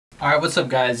Alright, what's up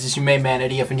guys? It's your main man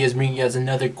Eddie F, and just bringing you guys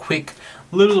another quick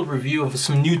little review of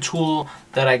some new tool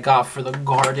that I got for the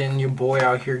garden. Your boy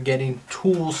out here getting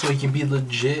tools so he can be a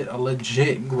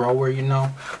legit grower, you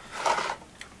know.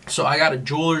 So I got a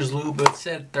jeweler's loupe, but it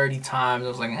said 30 times. I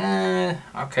was like,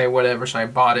 okay, whatever, so I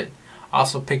bought it.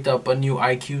 Also picked up a new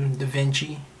IQ Da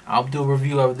Vinci. I'll do a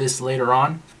review of this later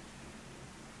on.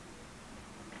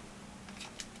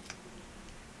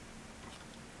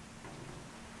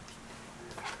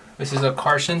 This is a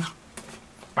Carson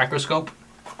microscope.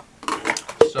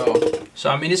 So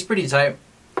I mean, it's pretty tight.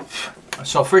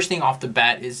 So first thing off the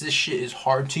bat is this shit is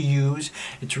hard to use.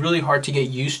 It's really hard to get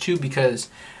used to because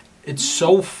it's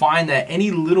so fine that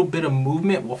any little bit of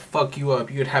movement will fuck you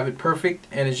up. You would have it perfect,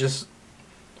 and it's just,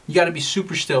 you got to be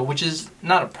super still, which is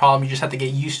not a problem. You just have to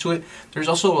get used to it. There's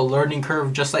also a learning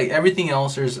curve, just like everything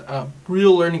else. There's a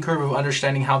real learning curve of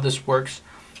understanding how this works.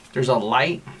 There's a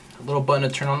light, a little button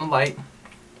to turn on the light.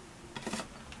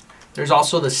 There's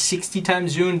also the 60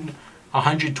 times zoom,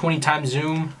 120 times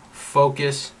zoom,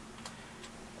 focus.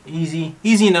 Easy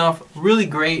enough, really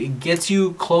great. It gets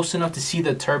you close enough to see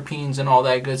the terpenes and all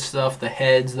that good stuff, the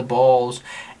heads, the balls,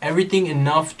 everything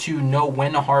enough to know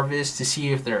when to harvest, to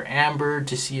see if they're amber,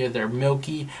 to see if they're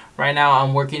milky. Right now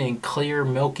I'm working in clear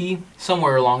milky,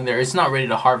 somewhere along there. It's not ready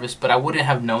to harvest, but I wouldn't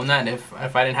have known that if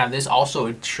I didn't have this. Also,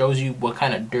 it shows you what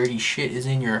kind of dirty shit is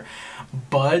in your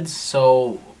buds,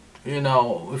 so you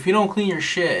know, if you don't clean your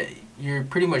shit, you're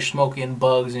pretty much smoking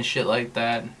bugs and shit like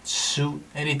that. Soot,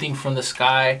 anything from the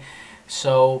sky.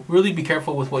 So really be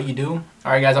careful with what you do.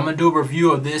 Alright guys, I'm going to do a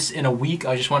review of this in a week.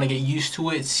 I just want to get used to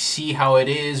it, see how it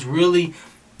is. Really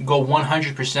go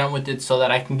 100% with it so that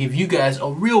I can give you guys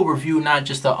a real review, not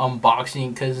just an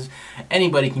unboxing, because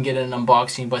anybody can get an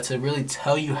unboxing, but to really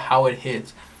tell you how it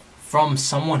hits from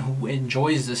someone who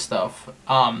enjoys this stuff.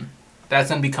 That's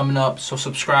going to be coming up, so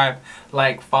subscribe,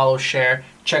 like, follow, share,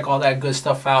 check all that good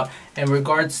stuff out. In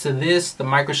regards to this, the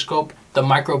microscope, the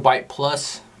Microbrite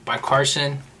Plus by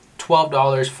Carson, $12,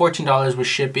 $14 with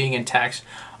shipping and tax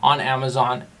on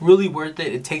Amazon. Really worth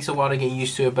it. It takes a while to get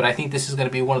used to it, but I think this is going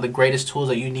to be one of the greatest tools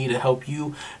that you need to help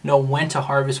you know when to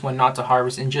harvest, when not to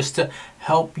harvest, and just to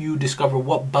help you discover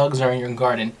what bugs are in your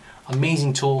garden.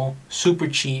 Amazing tool, super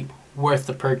cheap, worth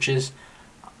the purchase.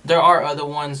 There are other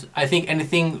ones. I think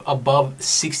anything above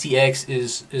 60x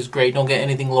is great. Don't get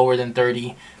anything lower than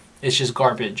 30. It's just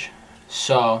garbage.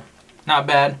 So, not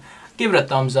bad. Give it a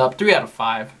thumbs up. 3 out of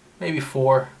 5. Maybe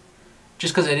 4.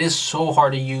 Just because it is so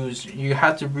hard to use. You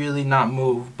have to really not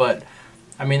move. But,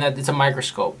 I mean, it's a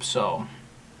microscope. So,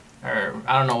 or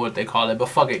I don't know what they call it. But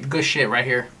fuck it. Good shit right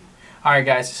here. Alright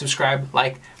guys. Subscribe,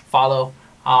 like, follow.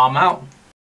 I'm out.